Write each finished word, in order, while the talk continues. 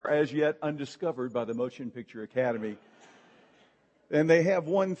as yet undiscovered by the Motion Picture Academy. And they have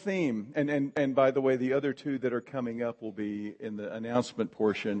one theme. And by the way, the other two that are coming up will be in the announcement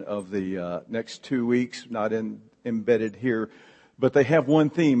portion of the next 2 weeks, not embedded here. But they have one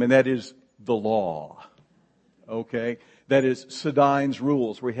theme, and that is the law. Okay? That is Sedine's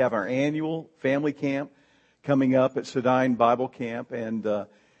rules. We have our annual family camp coming up at Sedine Bible Camp. And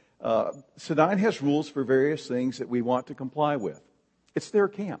Sedine has rules for various things that we want to comply with. It's their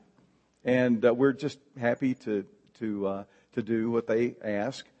camp. And we're just happy to do what they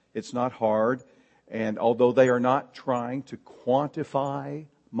ask. It's not hard. And although they are not trying to quantify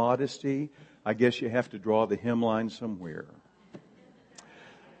modesty, I guess you have to draw the hemline somewhere.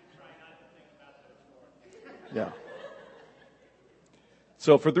 Yeah.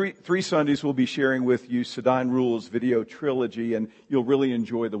 So for three Sundays, we'll be sharing with you Sedine Rules video trilogy, and you'll really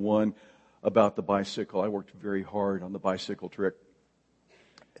enjoy the one about the bicycle. I worked very hard on the bicycle trick.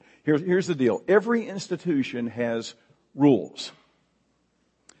 Here's the deal. Every institution has rules.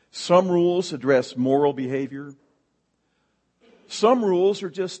 Some rules address moral behavior. Some rules are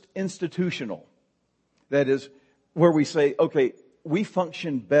just institutional. That is, where we say, okay, we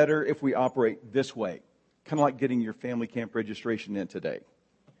function better if we operate this way. Kind of like getting your family camp registration in today.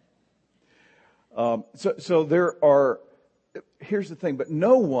 So there are, here's the thing, but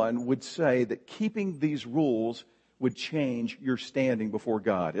no one would say that keeping these rules would change your standing before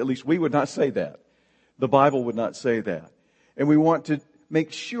God. At least we would not say that. The Bible would not say that. And we want to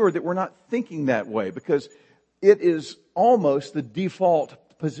make sure that we're not thinking that way, because it is almost the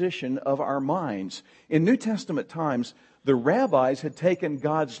default position of our minds. In New Testament times, the rabbis had taken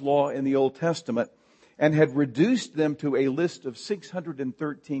God's law in the Old Testament and had reduced them to a list of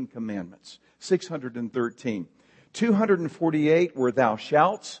 613 commandments. 613. 248 were thou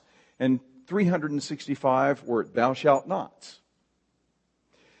shalts, and 365 were thou shalt nots.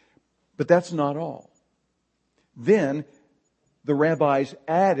 But that's not all. Then the rabbis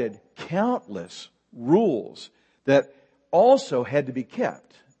added countless rules that also had to be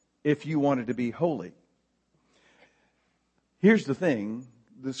kept if you wanted to be holy. Here's the thing.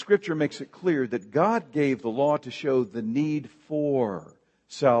 The scripture makes it clear that God gave the law to show the need for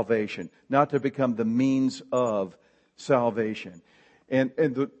salvation, not to become the means of salvation. And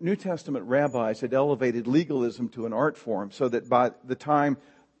the New Testament rabbis had elevated legalism to an art form, so that by the time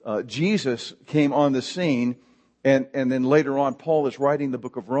Jesus came on the scene, and then later on Paul is writing the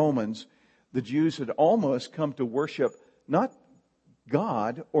book of Romans, the Jews had almost come to worship not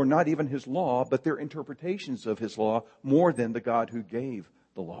God or not even His law, but their interpretations of His law more than the God who gave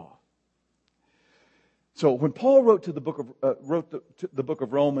the law. So when Paul wrote the book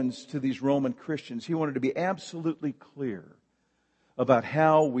of Romans to these Roman Christians, he wanted to be absolutely clear about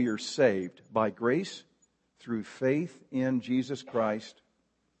how we are saved by grace through faith in Jesus Christ,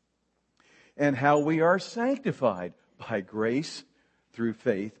 and how we are sanctified by grace through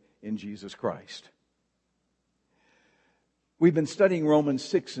faith in Jesus Christ. We've been studying Romans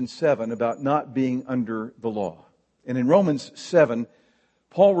 6 and 7 about not being under the law. And in Romans 7,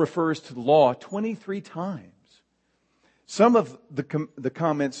 Paul refers to the law 23 times. Some of the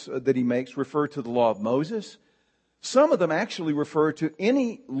comments that he makes refer to the law of Moses. Some of them actually refer to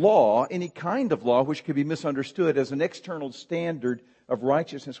any law, any kind of law, which could be misunderstood as an external standard of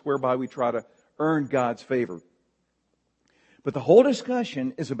righteousness whereby we try to earn God's favor. But the whole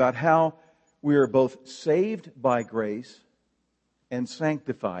discussion is about how we are both saved by grace and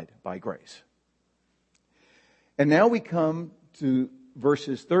sanctified by grace. And now we come to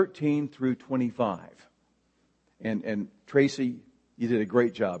verses 13 through 25. And Tracy, you did a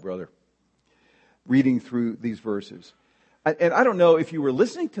great job, brother, reading through these verses. And I don't know if you were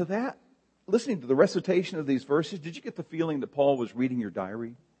listening to the recitation of these verses, did you get the feeling that Paul was reading your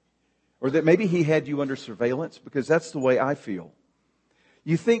diary? Or that maybe he had you under surveillance? Because that's the way I feel.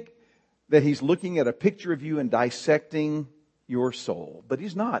 You think that he's looking at a picture of you and dissecting your soul. But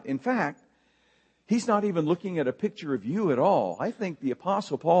he's not. In fact, he's not even looking at a picture of you at all. I think the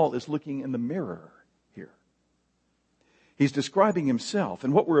Apostle Paul is looking in the mirror here. He's describing himself.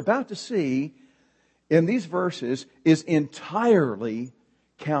 And what we're about to see in these verses is entirely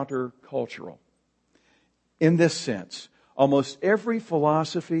countercultural. In this sense, almost every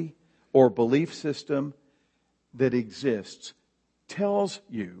philosophy or belief system that exists tells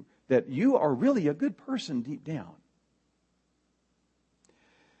you that you are really a good person deep down.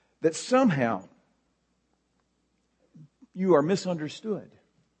 That somehow you are misunderstood.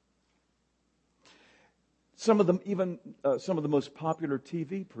 Some of them, even some of the most popular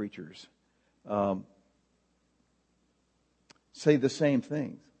TV preachers say the same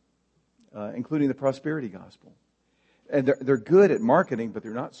things, including the prosperity gospel. And they're good at marketing, but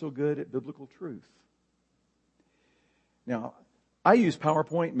they're not so good at biblical truth. Now, I use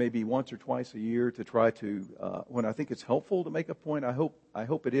PowerPoint maybe once or twice a year to try to, when I think it's helpful to make a point. I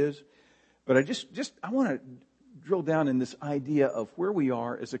hope it is. But I want to drill down in this idea of where we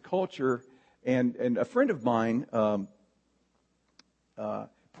are as a culture. And a friend of mine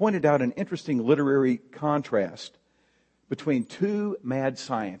pointed out an interesting literary contrast between two mad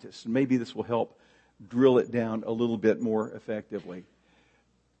scientists. And maybe this will help drill it down a little bit more effectively.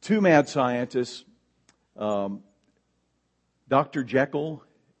 Two mad scientists, Dr. Jekyll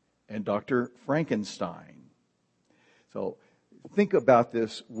and Dr. Frankenstein. So think about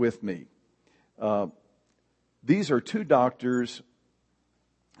this with me. These are two doctors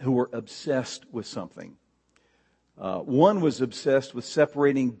who were obsessed with something. One was obsessed with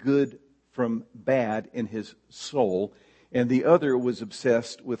separating good from bad in his soul, and the other was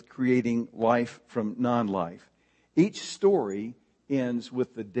obsessed with creating life from non-life. Each story ends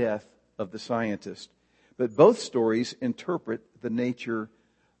with the death of the scientist, but both stories interpret the nature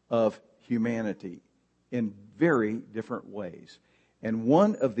of humanity in very different ways. And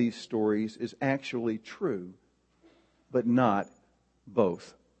one of these stories is actually true, but not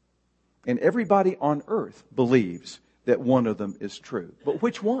both. And everybody on earth believes that one of them is true. But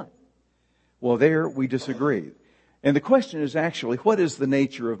which one? Well, there we disagree. And the question is actually, what is the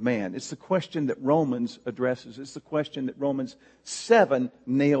nature of man? It's the question that Romans addresses. It's the question that Romans 7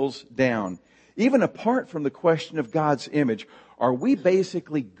 nails down. Even apart from the question of God's image, are we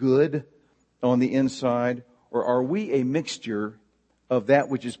basically good on the inside, or are we a mixture of that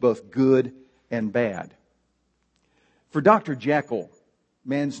which is both good and bad? For Dr. Jekyll,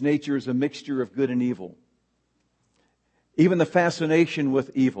 man's nature is a mixture of good and evil. Even the fascination with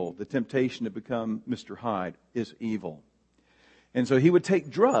evil, the temptation to become Mr. Hyde, is evil. And so he would take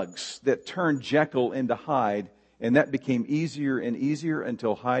drugs that turned Jekyll into Hyde, and that became easier and easier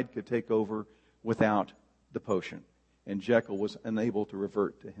until Hyde could take over without the potion. And Jekyll was unable to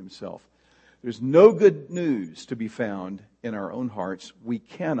revert to himself. There's no good news to be found in our own hearts. We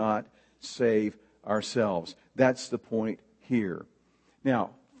cannot save ourselves. That's the point here.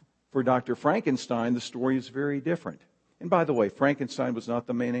 Now, for Dr. Frankenstein, the story is very different. And by the way, Frankenstein was not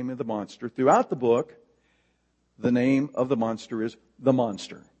the main name of the monster. Throughout the book, the name of the monster is the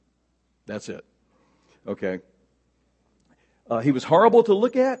monster. That's it. Okay. He was horrible to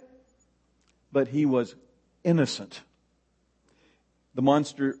look at, but he was innocent. The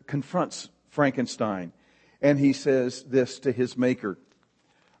monster confronts Frankenstein, and he says this to his maker: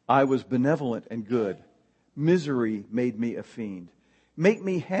 I was benevolent and good. Misery made me a fiend. Make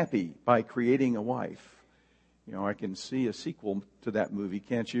me happy by creating a wife. You know, I can see a sequel to that movie,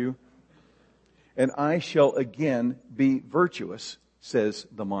 can't you? And I shall again be virtuous, says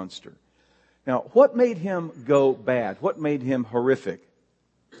the monster. Now, what made him go bad? What made him horrific?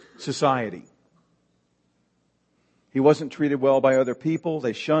 Society. He wasn't treated well by other people.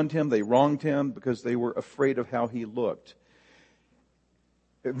 They shunned him. They wronged him because they were afraid of how he looked.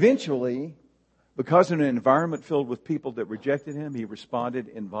 Eventually, because in an environment filled with people that rejected him, he responded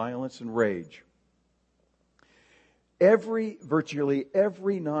in violence and rage. Virtually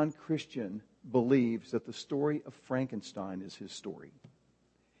every non-Christian believes that the story of Frankenstein is his story.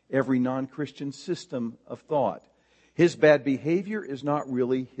 Every non-Christian system of thought. His bad behavior is not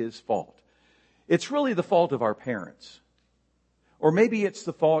really his fault. It's really the fault of our parents. Or maybe it's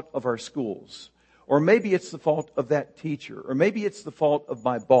the fault of our schools. Or maybe it's the fault of that teacher. Or maybe it's the fault of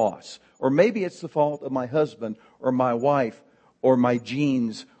my boss. Or maybe it's the fault of my husband or my wife or my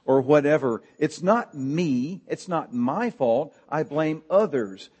genes or whatever. It's not me. It's not my fault. I blame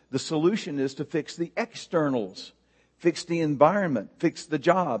others. The solution is to fix the externals. Fix the environment. Fix the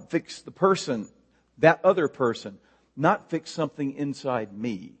job. Fix the person. That other person. Not fix something inside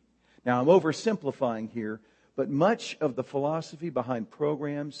me. Now, I'm oversimplifying here, but much of the philosophy behind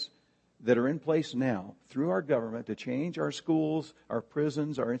programs that are in place now through our government to change our schools, our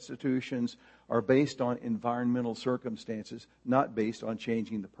prisons, our institutions are based on environmental circumstances, not based on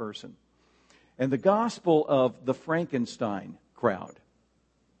changing the person. And the gospel of the Frankenstein crowd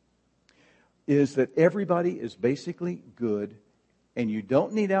is that everybody is basically good and you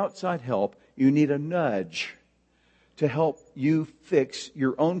don't need outside help. You need a nudge to help you fix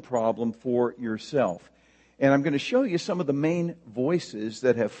your own problem for yourself. And I'm going to show you some of the main voices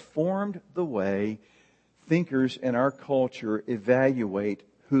that have formed the way thinkers in our culture evaluate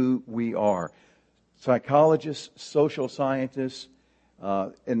who we are. Psychologists, social scientists,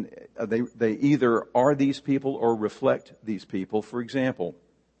 and they either are these people or reflect these people. For example,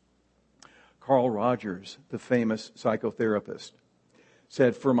 Carl Rogers, the famous psychotherapist,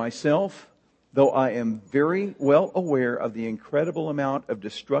 said, "For myself, though I am very well aware of the incredible amount of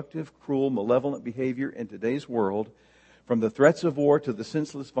destructive, cruel, malevolent behavior in today's world, from the threats of war to the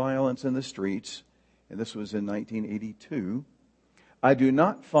senseless violence in the streets, and this was in 1982, I do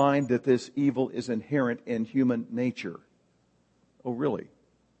not find that this evil is inherent in human nature. Oh, really?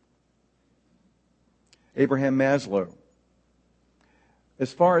 Abraham Maslow.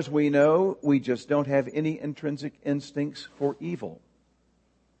 As far as we know, we just don't have any intrinsic instincts for evil.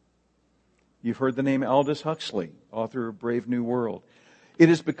 You've heard the name Aldous Huxley, author of Brave New World. It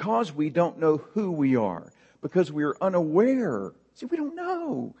is because we don't know who we are, because we are unaware. See, we don't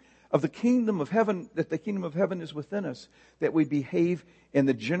know of the kingdom of heaven, that the kingdom of heaven is within us, that we behave in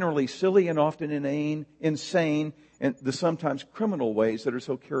the generally silly and often insane, and the sometimes criminal ways that are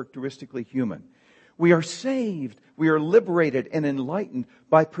so characteristically human. We are saved, we are liberated and enlightened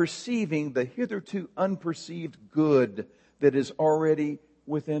by perceiving the hitherto unperceived good that is already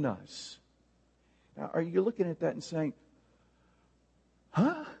within us. Now, are you looking at that and saying,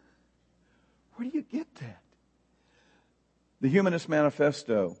 huh? Where do you get that? The Humanist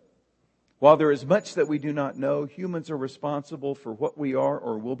Manifesto. While there is much that we do not know, humans are responsible for what we are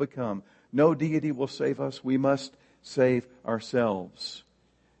or will become. No deity will save us. We must save ourselves.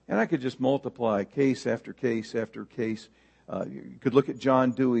 And I could just multiply case after case after case. You could look at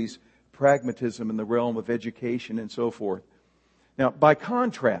John Dewey's pragmatism in the realm of education and so forth. Now, by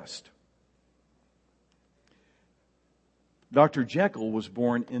contrast, Dr. Jekyll was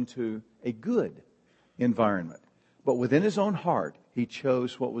born into a good environment. But within his own heart, he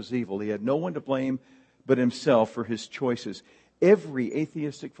chose what was evil. He had no one to blame but himself for his choices. Every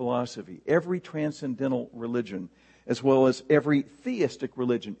atheistic philosophy, every transcendental religion, as well as every theistic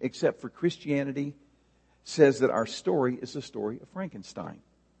religion, except for Christianity, says that our story is the story of Frankenstein.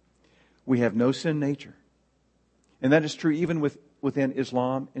 We have no sin nature. And that is true even within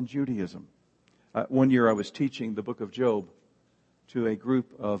Islam and Judaism. One year I was teaching the book of Job to a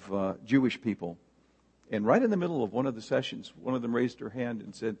group of Jewish people. And right in the middle of one of the sessions, one of them raised her hand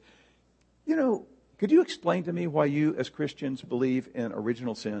and said, could you explain to me why you as Christians believe in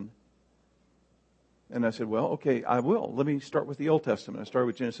original sin? And I said, well, okay, I will. Let me start with the Old Testament. I started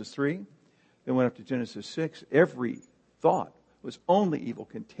with Genesis 3, then went up to Genesis 6. Every thought was only evil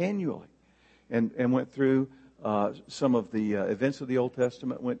continually. And went through some of the events of the Old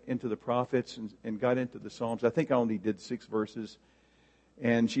Testament, went into the prophets and got into the Psalms. I think I only did 6 verses.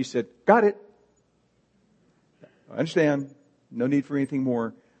 And she said, got it. I understand. No need for anything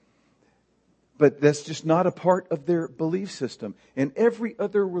more. But that's just not a part of their belief system. And every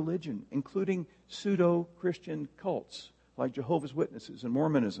other religion, including pseudo-Christian cults like Jehovah's Witnesses and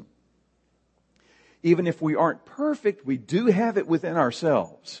Mormonism, even if we aren't perfect, we do have it within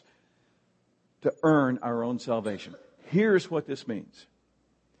ourselves to earn our own salvation. Here's what this means.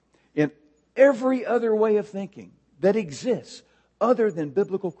 In every other way of thinking that exists other than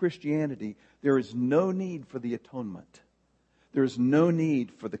biblical Christianity, there is no need for the atonement. There is no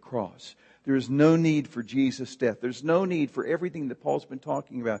need for the cross. There is no need for Jesus' death. There's no need for everything that Paul's been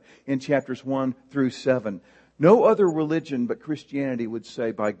talking about in chapters 1 through 7. No other religion but Christianity would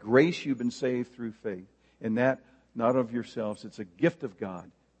say, by grace you've been saved through faith. And that, not of yourselves. It's a gift of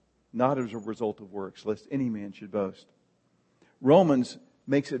God, not as a result of works, lest any man should boast. Romans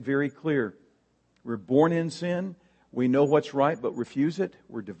makes it very clear. We're born in sin. We know what's right, but refuse it.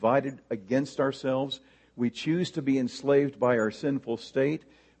 We're divided against ourselves. We choose to be enslaved by our sinful state.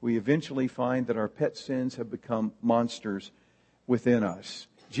 We eventually find that our pet sins have become monsters within us.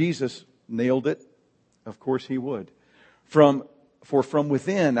 Jesus nailed it. Of course he would. For from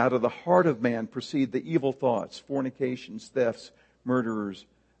within, out of the heart of man, proceed the evil thoughts, fornications, thefts, murderers,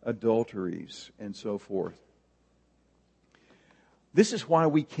 adulteries, and so forth. This is why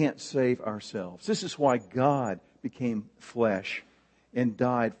we can't save ourselves. This is why God became flesh and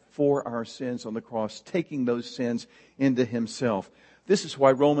died for our sins on the cross, taking those sins into himself. This is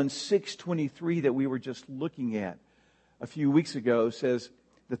why Romans 6:23 that we were just looking at a few weeks ago says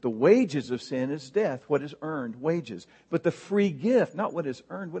that the wages of sin is death, what is earned, wages. But the free gift, not what is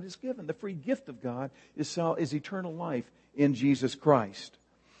earned, what is given. The free gift of God is eternal life in Jesus Christ.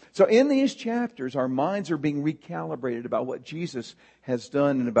 So in these chapters, our minds are being recalibrated about what Jesus has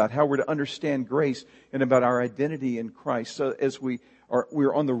done and about how we're to understand grace and about our identity in Christ. So as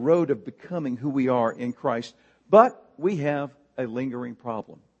we're on the road of becoming who we are in Christ. But we have a lingering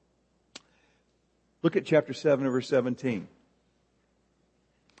problem. Look at chapter 7 verse 17.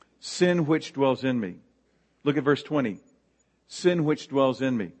 Sin which dwells in me. Look at verse 20. Sin which dwells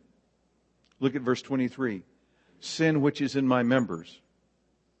in me. Look at verse 23. Sin which is in my members.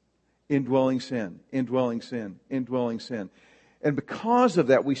 Indwelling sin, indwelling sin, indwelling sin. And because of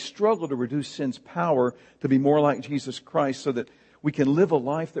that, we struggle to reduce sin's power to be more like Jesus Christ so that we can live a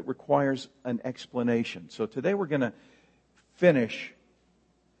life that requires an explanation. So today we're going to finish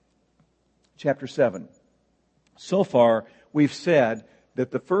chapter 7. So far, we've said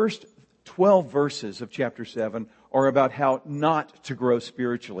that the first 12 verses of chapter 7 are about how not to grow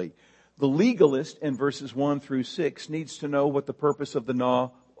spiritually. The legalist in verses 1 through 6 needs to know what the purpose of the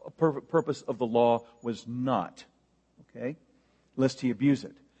law was not. Okay? Lest he abuse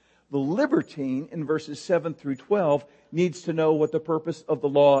it. The libertine in verses 7 through 12 needs to know what the purpose of the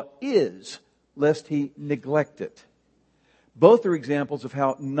law is, lest he neglect it. Both are examples of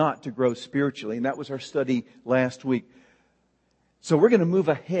how not to grow spiritually, and that was our study last week. So we're going to move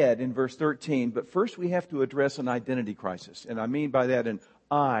ahead in verse 13, but first we have to address an identity crisis, and I mean by that an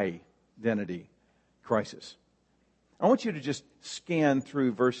identity crisis. I want you to just scan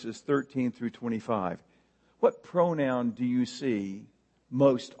through verses 13 through 25. What pronoun do you see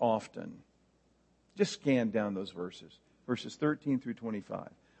most often? Just scan down those verses. Verses 13 through 25.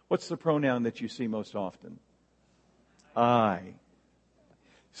 What's the pronoun that you see most often? I.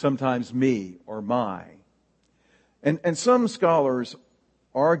 Sometimes me or my. And some scholars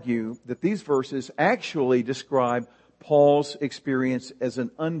argue that these verses actually describe Paul's experience as an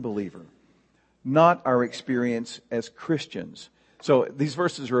unbeliever, not our experience as Christians. So these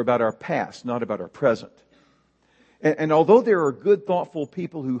verses are about our past, not about our present. And although there are good, thoughtful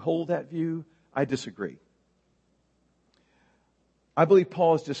people who hold that view, I disagree. I believe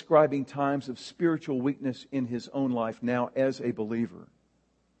Paul is describing times of spiritual weakness in his own life now as a believer.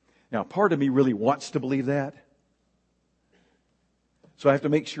 Now, part of me really wants to believe that. So I have to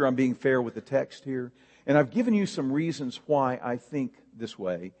make sure I'm being fair with the text here. And I've given you some reasons why I think this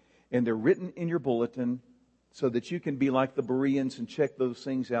way. And they're written in your bulletin so that you can be like the Bereans and check those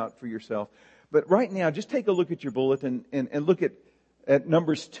things out for yourself. But right now, just take a look at your bulletin and look at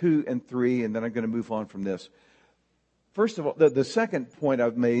Numbers 2 and 3, and then I'm going to move on from this. First of all, the second point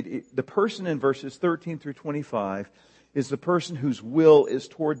I've made, the person in verses 13 through 25 is the person whose will is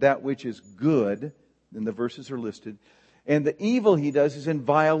toward that which is good, and the verses are listed. And the evil he does is in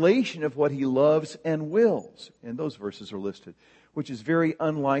violation of what he loves and wills. And those verses are listed, which is very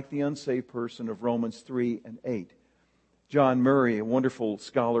unlike the unsaved person of Romans 3 and 8. John Murray, a wonderful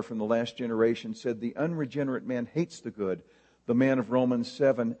scholar from the last generation, said the unregenerate man hates the good. The man of Romans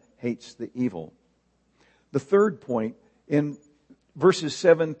 7 hates the evil. The third point, in verses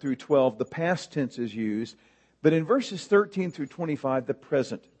 7 through 12, the past tense is used. But in verses 13 through 25, the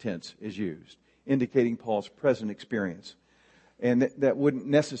present tense is used, indicating Paul's present experience. And that wouldn't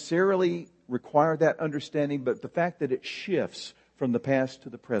necessarily require that understanding, but the fact that it shifts from the past to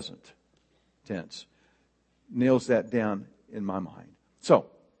the present tense nails that down in my mind. So,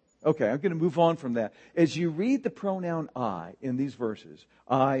 okay, I'm going to move on from that. As you read the pronoun I in these verses,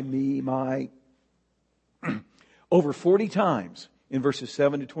 I, me, my, over 40 times in verses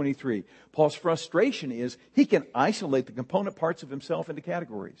 7 to 23, Paul's frustration is he can isolate the component parts of himself into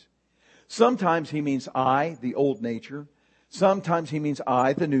categories. Sometimes he means I, the old nature. Sometimes he means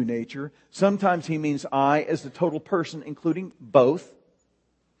I, the new nature. Sometimes he means I as the total person, including both.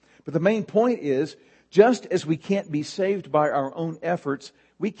 But the main point is, just as we can't be saved by our own efforts,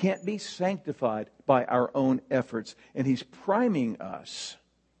 we can't be sanctified by our own efforts. And he's priming us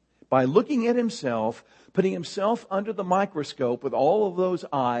by looking at himself, putting himself under the microscope with all of those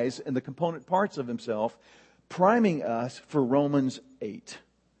eyes and the component parts of himself, priming us for Romans 8.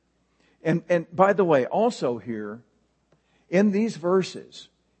 And by the way, also here, in these verses,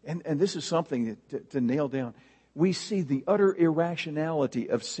 and this is something to nail down, we see the utter irrationality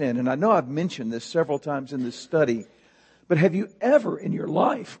of sin. And I know I've mentioned this several times in this study, but have you ever in your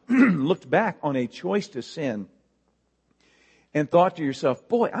life looked back on a choice to sin and thought to yourself,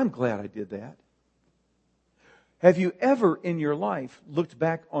 boy, I'm glad I did that? Have you ever in your life looked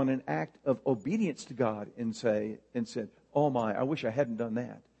back on an act of obedience to God and said, oh my, I wish I hadn't done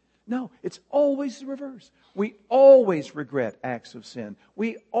that? No, it's always the reverse. We always regret acts of sin.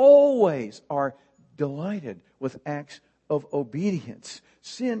 We always are delighted with acts of obedience.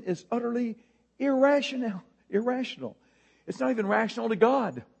 Sin is utterly irrational. It's not even rational to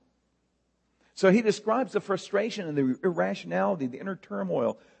God. So he describes the frustration and the irrationality, the inner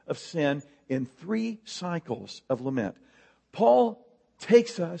turmoil of sin in 3 cycles of lament. Paul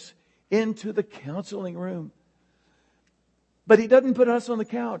takes us into the counseling room. But he doesn't put us on the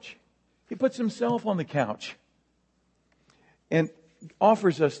couch. He puts himself on the couch and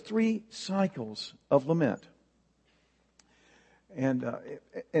offers us 3 cycles of lament. And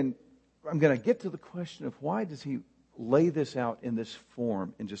I'm going to get to the question of why does he lay this out in this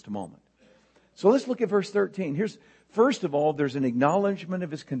form in just a moment. So let's look at verse 13. Here's First of all, there's an acknowledgement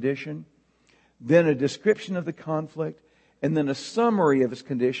of his condition, then a description of the conflict, and then a summary of his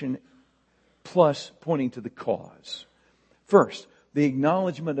condition, plus pointing to the cause. First, the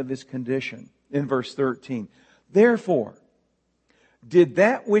acknowledgement of his condition in verse 13. Therefore, did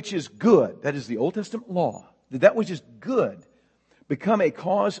that which is good, that is the Old Testament law, did that which is good become a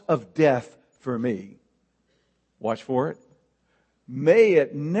cause of death for me? Watch for it. May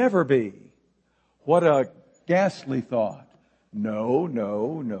it never be. What a ghastly thought. No,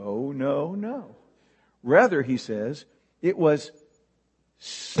 no, no, no, no. Rather, he says, it was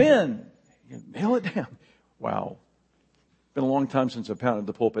sin. You nail it down. Wow. Been a long time since I pounded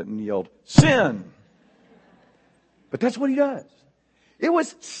the pulpit and yelled, sin. But that's what he does. It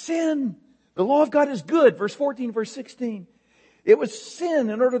was sin. The law of God is good. Verse 14, verse 16. It was sin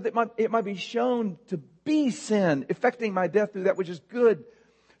in order that it might be shown to be sin, effecting my death through that which is good.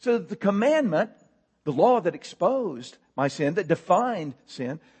 So that the commandment, the law that exposed my sin, that defined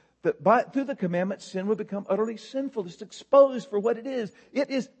sin, that through the commandment, sin would become utterly sinful. It's exposed for what it is. It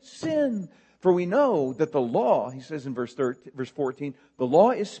is sin. For we know that the law, he says in verse 14, the law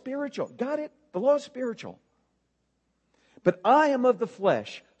is spiritual. Got it? The law is spiritual. But I am of the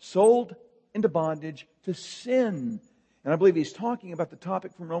flesh, sold into bondage to sin. And I believe he's talking about the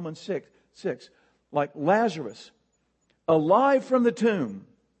topic from Romans 6, like Lazarus, alive from the tomb,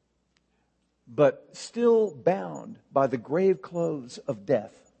 but still bound by the grave clothes of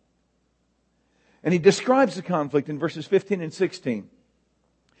death. And he describes the conflict in verses 15 and 16.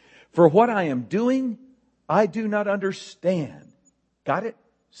 For what I am doing, I do not understand. Got it?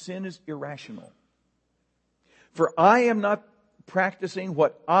 Sin is irrational. For I am not practicing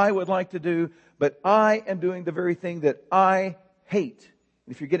what I would like to do, but I am doing the very thing that I hate.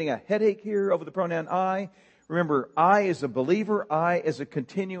 If you're getting a headache here over the pronoun I, remember, I is a believer. I is a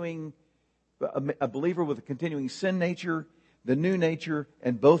believer with a continuing sin nature, the new nature,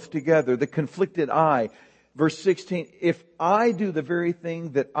 and both together, the conflicted I. Verse 16, if I do the very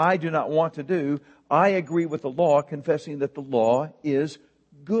thing that I do not want to do, I agree with the law, confessing that the law is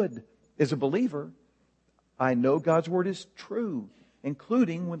good. As a believer, I know God's word is true,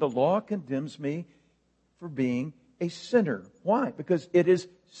 including when the law condemns me for being a sinner. Why? Because it is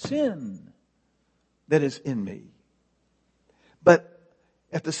sin that is in me. But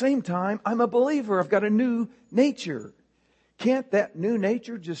at the same time, I'm a believer. I've got a new nature. Can't that new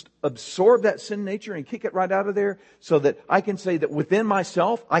nature just absorb that sin nature and kick it right out of there so that I can say that within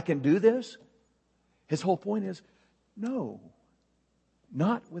myself I can do this? His whole point is, no,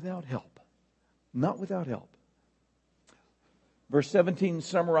 not without help. Not without help. Verse 17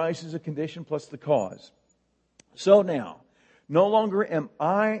 summarizes the condition plus the cause. So now, no longer am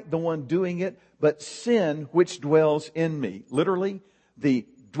I the one doing it, but sin which dwells in me. Literally, the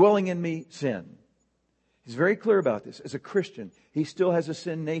dwelling in me sin. He's very clear about this. As a Christian, he still has a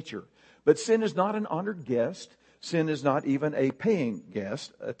sin nature. But sin is not an honored guest. Sin is not even a paying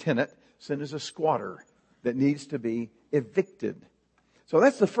guest, a tenant. Sin is a squatter that needs to be evicted. So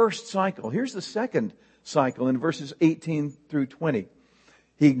that's the first cycle. Here's the second cycle in verses 18 through 20.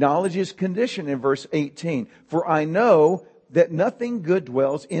 He acknowledges condition in verse 18. For I know that nothing good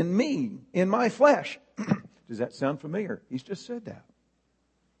dwells in me, in my flesh. Does that sound familiar? He's just said that.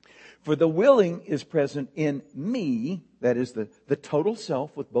 For the willing is present in me, that is the total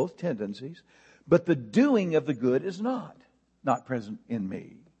self with both tendencies, but the doing of the good is not present in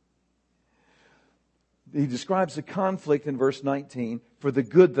me. He describes the conflict in verse 19. For the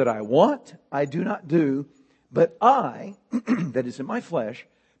good that I want, I do not do, but I, that is in my flesh,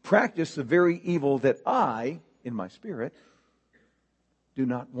 practice the very evil that I, in my spirit, do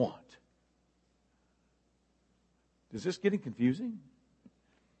not want. Is this getting confusing?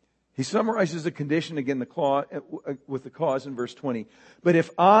 He summarizes the condition again with the cause in verse 20. But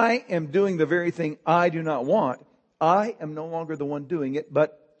if I am doing the very thing I do not want, I am no longer the one doing it,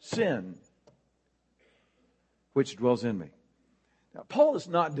 but sin, which dwells in me. Now, Paul is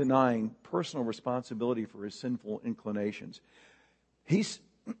not denying personal responsibility for his sinful inclinations. He's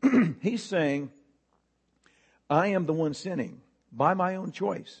saying, I am the one sinning by my own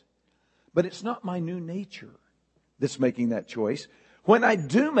choice. But it's not my new nature that's making that choice. When I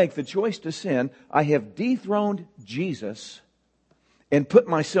do make the choice to sin, I have dethroned Jesus and put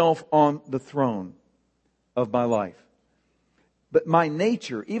myself on the throne of my life. But my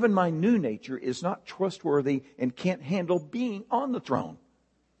nature, even my new nature, is not trustworthy and can't handle being on the throne.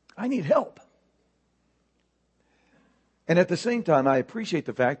 I need help. And at the same time, I appreciate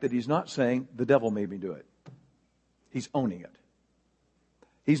the fact that he's not saying the devil made me do it. He's owning it.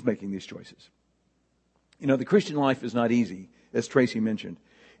 He's making these choices. You know, the Christian life is not easy, as Tracy mentioned.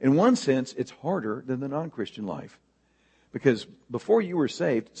 In one sense, it's harder than the non-Christian life. Because before you were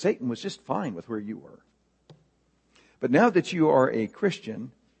saved, Satan was just fine with where you were. But now that you are a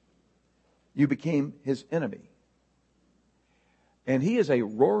Christian, you became his enemy. And he is a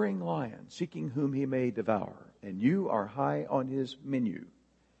roaring lion, seeking whom he may devour. And you are high on his menu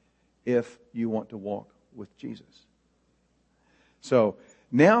if you want to walk with Jesus. So,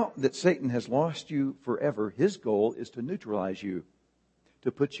 now that Satan has lost you forever, his goal is to neutralize you,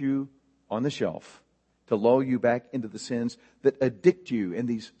 to put you on the shelf, to lull you back into the sins that addict you in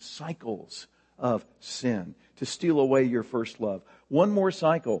these cycles of sin, to steal away your first love. One more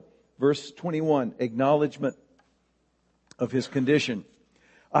cycle. Verse 21, acknowledgement of his condition.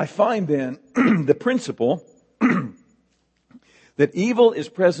 I find then the principle that evil is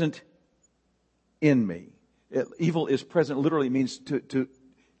present in me. Evil is present literally means to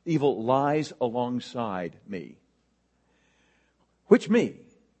evil lies alongside me. Which me?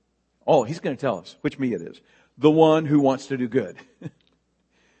 Oh, he's going to tell us which me it is. The one who wants to do good.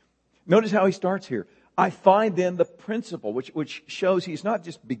 Notice how he starts here. I find then the principle, which shows he's not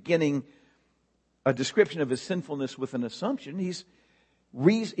just beginning a description of his sinfulness with an assumption. He's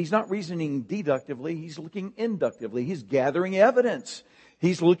not reasoning deductively. He's looking inductively. He's gathering evidence.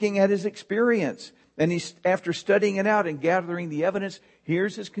 He's looking at his experience. And he's, after studying it out and gathering the evidence,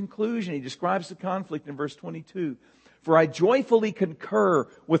 here's his conclusion. He describes the conflict in verse 22. For I joyfully concur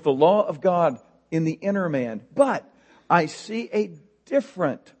with the law of God in the inner man, but I see a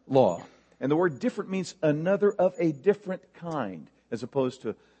different law. And the word different means another of a different kind, as opposed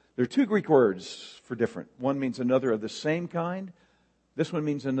to, there are two Greek words for different. One means another of the same kind. This one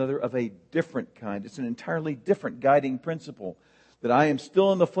means another of a different kind. It's an entirely different guiding principle. That I am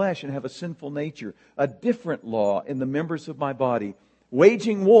still in the flesh and have a sinful nature. A different law in the members of my body,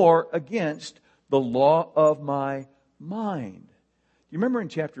 waging war against the law of my mind. You remember in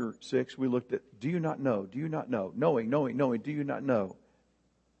chapter 6 we looked at, do you not know? Do you not know? Knowing, do you not know?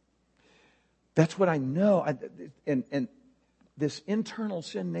 That's what I know. And this internal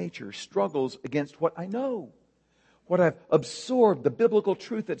sin nature struggles against what I know. What I've absorbed, the biblical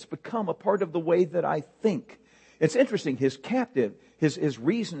truth that's become a part of the way that I think. It's interesting, his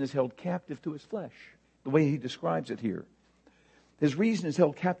reason is held captive to his flesh, the way he describes it here. His reason is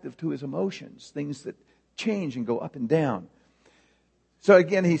held captive to his emotions, things that change and go up and down. So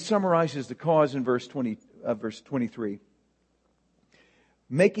again, he summarizes the cause in verse 23.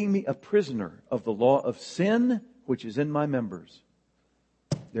 Making me a prisoner of the law of sin, which is in my members.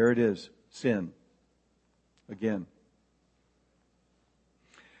 There it is, sin. Again.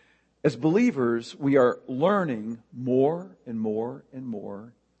 As believers, we are learning more and more and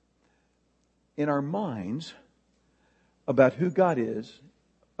more in our minds about who God is,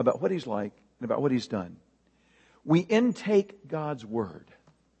 about what He's like, and about what He's done. We intake God's Word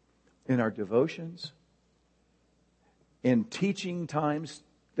in our devotions, in teaching times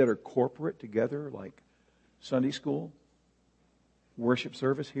that are corporate together, like Sunday school, worship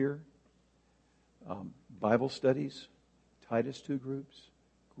service here, Bible studies, Titus 2 groups,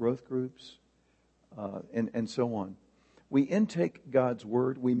 growth groups, and so on. We intake God's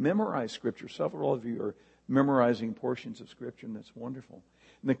Word. We memorize Scripture. Several of you are memorizing portions of Scripture, and that's wonderful.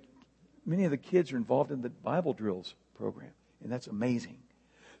 And many of the kids are involved in the Bible drills program, and that's amazing.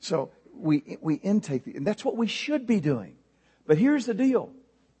 So we intake, and that's what we should be doing. But here's the deal.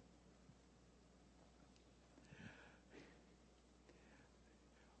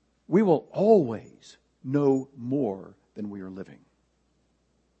 We will always know more than we are living.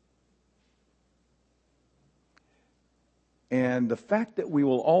 And the fact that we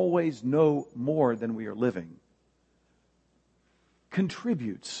will always know more than we are living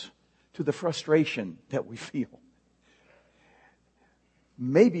contributes to the frustration that we feel.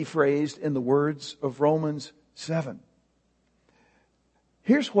 Maybe phrased in the words of Romans 7.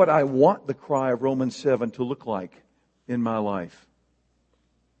 Here's what I want the cry of Romans 7 to look like in my life.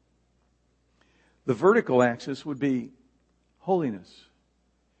 The vertical axis would be holiness.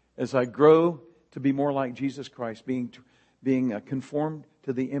 As I grow to be more like Jesus Christ, being conformed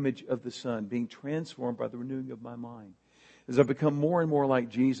to the image of the Son, being transformed by the renewing of my mind. As I become more and more like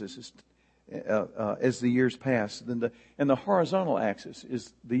Jesus as the years pass, and the horizontal axis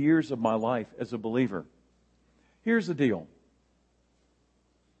is the years of my life as a believer. Here's the deal.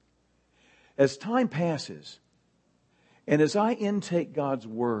 As time passes, and as I intake God's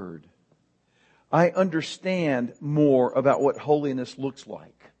Word, I understand more about what holiness looks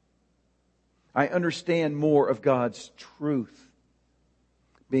like. I understand more of God's truth,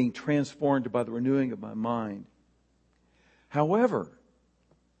 being transformed by the renewing of my mind. However,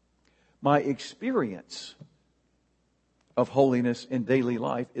 my experience of holiness in daily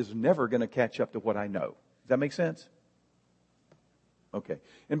life is never going to catch up to what I know. Does that make sense? Okay.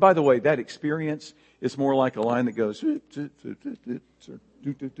 And by the way, that experience is more like a line that goes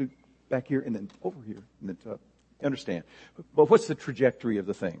back here and then over here and then up. Understand? But what's the trajectory of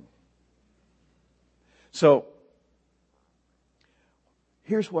the thing? So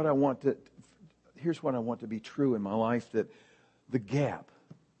here's what I want to be true in my life, that the gap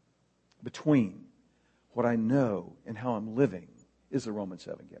between what I know and how I'm living is the Romans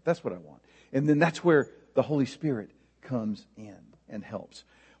 7 gap. That's what I want. And then that's where the Holy Spirit comes in and helps.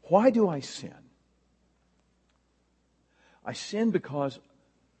 Why do I sin? I sin because,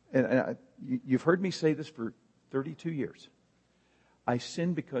 you've heard me say this for 32 years. I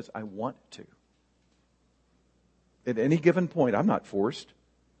sin because I want to. At any given point, I'm not forced.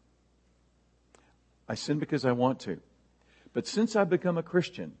 I sin because I want to. But since I've become a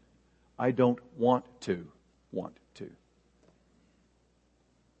Christian, I don't want to.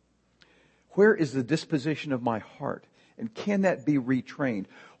 Where is the disposition of my heart? And can that be retrained?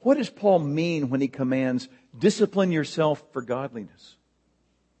 What does Paul mean when he commands, discipline yourself for godliness?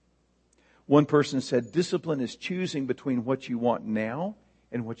 One person said, discipline is choosing between what you want now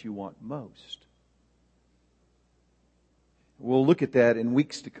and what you want most. We'll look at that in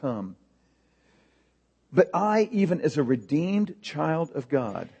weeks to come. But I, even as a redeemed child of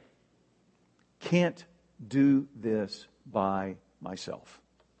God, can't do this by myself.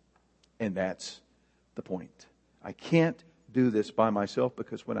 And that's the point. I can't do this by myself,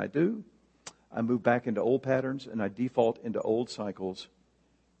 because when I do, I move back into old patterns and I default into old cycles,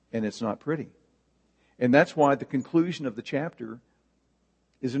 and it's not pretty. And that's why the conclusion of the chapter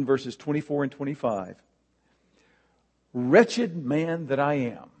is in verses 24 and 25. Wretched man that I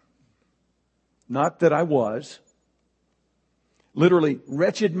am. Not that I was. Literally,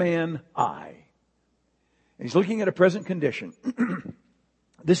 wretched man I. And he's looking at a present condition.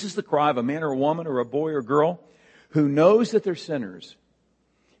 This is the cry of a man or a woman or a boy or girl who knows that they're sinners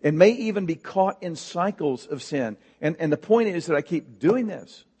and may even be caught in cycles of sin. And the point is that I keep doing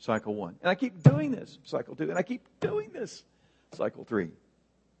this, cycle 1. And I keep doing this, cycle 2. And I keep doing this, cycle 3.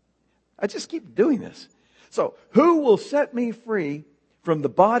 I just keep doing this. So, who will set me free from the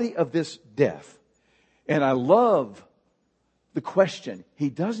body of this death? And I love the question. He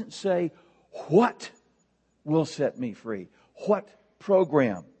doesn't say, what will set me free? What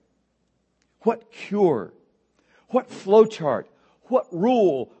program? What cure? What flowchart? What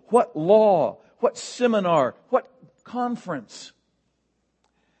rule? What law? What seminar? What conference?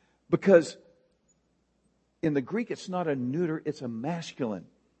 Because in the Greek, it's not a neuter, it's a masculine.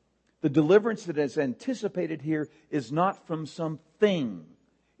 The deliverance that is anticipated here is not from something.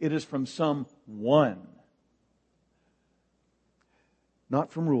 It is from someone.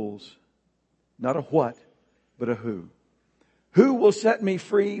 Not from rules. Not a what, but a who. Who will set me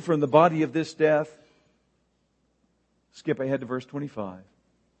free from the body of this death? Skip ahead to verse 25.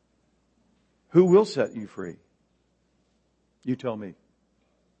 Who will set you free? You tell me.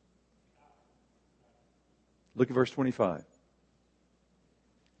 Look at verse 25.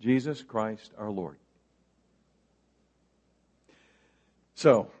 Jesus Christ our Lord.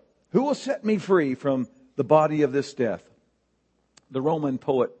 So, who will set me free from the body of this death? The Roman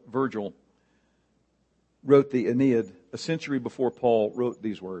poet Virgil wrote the Aeneid a century before Paul wrote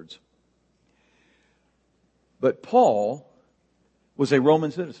these words. But Paul was a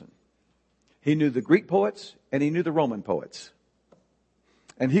Roman citizen. He knew the Greek poets and he knew the Roman poets.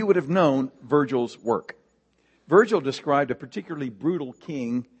 And he would have known Virgil's work. Virgil described a particularly brutal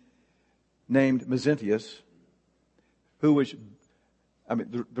king named Mezentius, who was,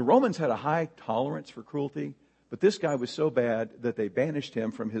 the Romans had a high tolerance for cruelty, but this guy was so bad that they banished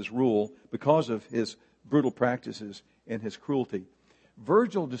him from his rule because of his brutal practices and his cruelty.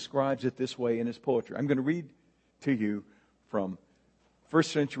 Virgil describes it this way in his poetry. I'm going to read to you from 1st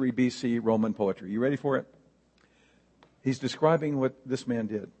century BC Roman poetry. You ready for it? He's describing what this man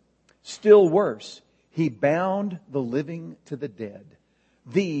did. Still worse, he bound the living to the dead.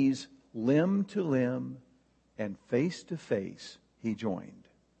 These limb to limb and face to face he joined.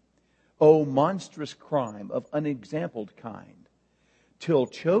 O monstrous crime of unexampled kind, till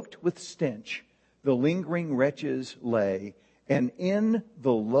choked with stench the lingering wretches lay, and in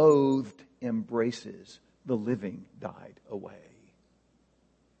the loathed embraces the living died away.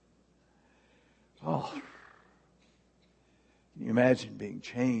 Oh, can you imagine being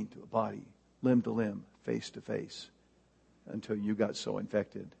chained to a body, limb to limb, face to face, until you got so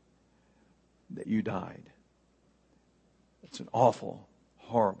infected that you died? It's an awful,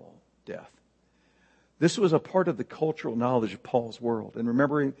 horrible death. This was a part of the cultural knowledge of Paul's world. And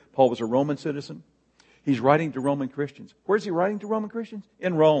remember, Paul was a Roman citizen. He's writing to Roman Christians. Where's he writing to Roman Christians?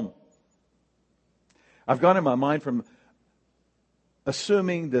 In Rome. I've gone in my mind from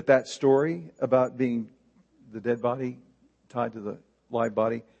assuming that story about being the dead body tied to the live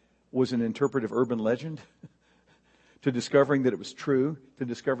body was an interpretive urban legend, to discovering that it was true, to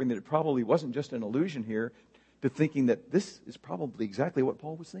discovering that it probably wasn't just an illusion here, to thinking that this is probably exactly what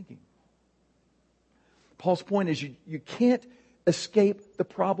Paul was thinking. Paul's point is you can't escape the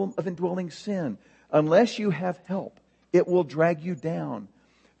problem of indwelling sin. Unless you have help, it will drag you down.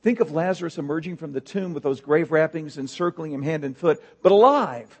 Think of Lazarus emerging from the tomb with those grave wrappings encircling him hand and foot, but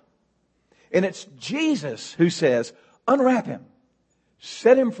alive. And it's Jesus who says, unwrap him,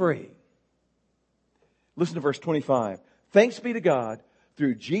 set him free. Listen to verse 25. Thanks be to God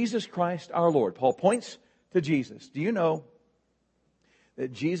through Jesus Christ our Lord. Paul points to Jesus. Do you know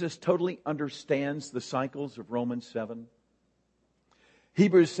that Jesus totally understands the cycles of Romans 7?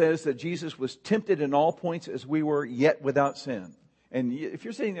 Hebrews says that Jesus was tempted in all points as we were, yet without sin. And if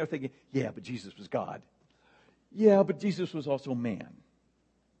you're sitting there thinking, yeah, but Jesus was God. Yeah, but Jesus was also man.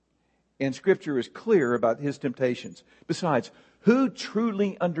 And Scripture is clear about His temptations. Besides, who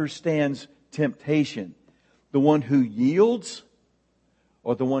truly understands temptation? The one who yields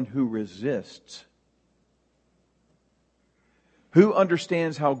or the one who resists? Who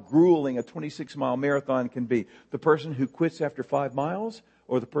understands how grueling a 26-mile marathon can be? The person who quits after 5 miles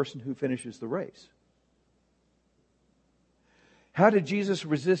or the person who finishes the race? How did Jesus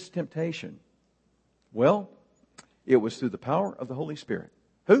resist temptation? Well, it was through the power of the Holy Spirit.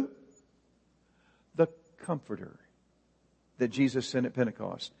 Who? The Comforter that Jesus sent at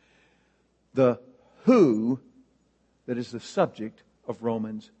Pentecost. The who that is the subject of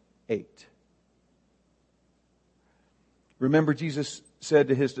Romans 8. Remember, Jesus said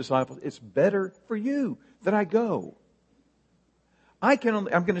to His disciples, it's better for you that I go. I'm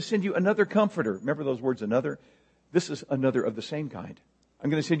going to send you another comforter. Remember those words, another? This is another of the same kind. I'm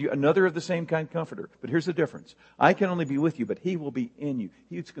going to send you another of the same kind comforter. But here's the difference. I can only be with you, but He will be in you.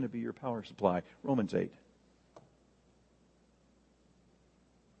 He's going to be your power supply. Romans 8.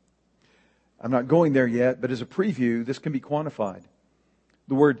 I'm not going there yet, but as a preview, this can be quantified.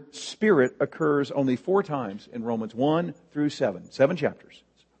 The word Spirit occurs only 4 times in Romans 1 through 7. 7 chapters.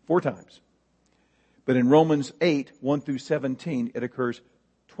 4 times. But in Romans 8, 1 through 17, it occurs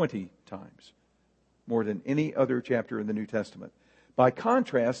 20 times. More than any other chapter in the New Testament. By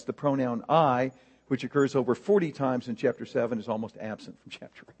contrast, the pronoun I, which occurs over 40 times in chapter 7, is almost absent from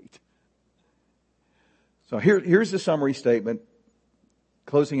chapter 8. So here's the summary statement,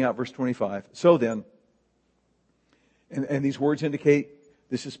 closing out verse 25. So then, and these words indicate,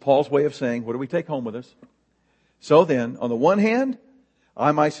 this is Paul's way of saying, what do we take home with us? So then, on the one hand,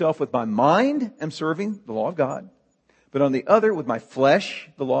 I myself with my mind am serving the law of God. But on the other, with my flesh,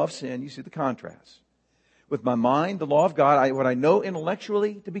 the law of sin. You see the contrast. With my mind, the law of God, what I know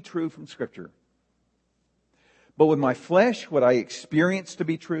intellectually to be true from Scripture. But with my flesh, what I experience to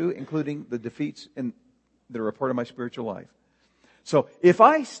be true, including the defeats that are a part of my spiritual life. So, if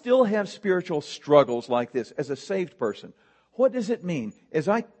I still have spiritual struggles like this as a saved person, what does it mean?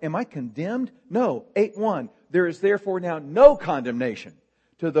 Am I condemned? No. 8:1. There is therefore now no condemnation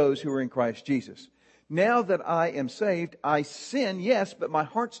to those who are in Christ Jesus. Now that I am saved, I sin, yes, but my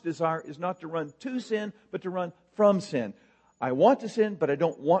heart's desire is not to run to sin, but to run from sin. I want to sin, but I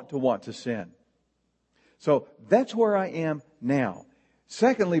don't want to sin. So that's where I am now.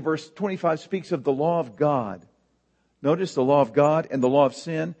 Secondly, verse 25 speaks of the law of God. Notice the law of God and the law of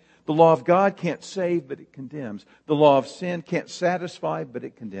sin. The law of God can't save, but it condemns. The law of sin can't satisfy, but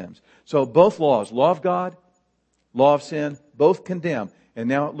it condemns. So both laws, law of God, law of sin, both condemn. And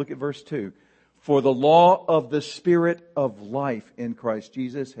now look at verse 2. For the law of the Spirit of life in Christ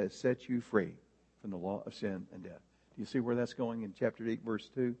Jesus has set you free from the law of sin and death. Do you see where that's going in chapter 8, verse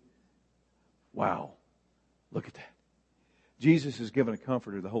 2? Wow. Look at that. Jesus has given a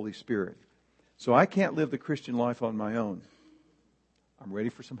comforter, the Holy Spirit. So I can't live the Christian life on my own. I'm ready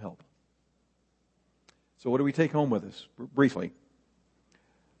for some help. So what do we take home with us? Briefly.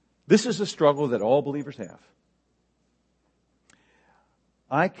 This is a struggle that all believers have.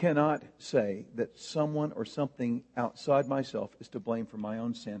 I cannot say that someone or something outside myself is to blame for my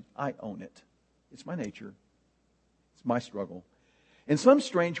own sin. I own it. It's my nature. It's my struggle. In some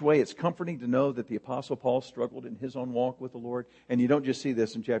strange way, it's comforting to know that the Apostle Paul struggled in his own walk with the Lord. And you don't just see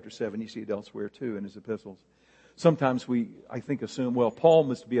this in chapter 7, you see it elsewhere too in his epistles. Sometimes I think, assume, well, Paul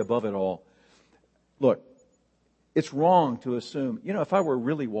must be above it all. Look, it's wrong to assume, if I were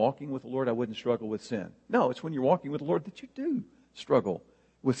really walking with the Lord, I wouldn't struggle with sin. No, it's when you're walking with the Lord that you do struggle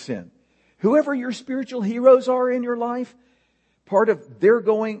with sin. Whoever your spiritual heroes are in your life, part of their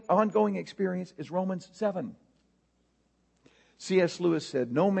ongoing experience is Romans 7. C.S. Lewis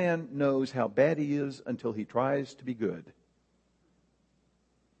said, no man knows how bad he is until he tries to be good.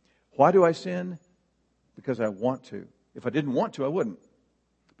 Why do I sin? Because I want to. If I didn't want to, I wouldn't.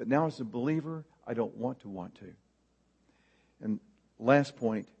 But now as a believer, I don't want to. And last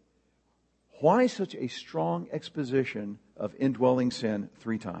point, why such a strong exposition of indwelling sin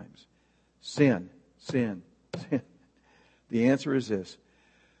 3 times? Sin, sin, sin. The answer is this.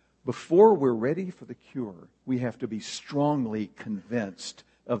 Before we're ready for the cure, we have to be strongly convinced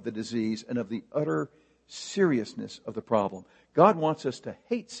of the disease and of the utter seriousness of the problem. God wants us to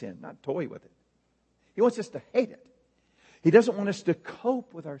hate sin, not toy with it. He wants us to hate it. He doesn't want us to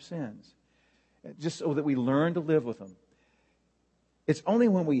cope with our sins, just so that we learn to live with them. It's only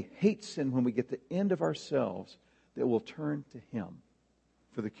when we hate sin, when we get to the end of ourselves, that we'll turn to Him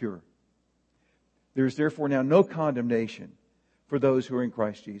for the cure. There is therefore now no condemnation for those who are in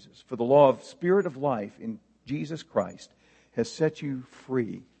Christ Jesus. For the law of Spirit of life in Jesus Christ has set you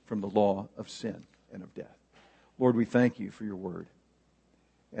free from the law of sin and of death. Lord, we thank you for your word.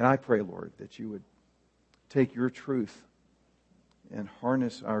 And I pray, Lord, that you would take your truth and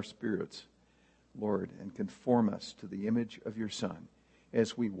harness our spirits, Lord, and conform us to the image of your Son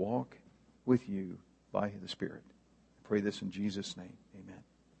as we walk with you by the Spirit. I pray this in Jesus' name. Amen.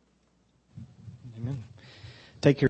 Amen. Take your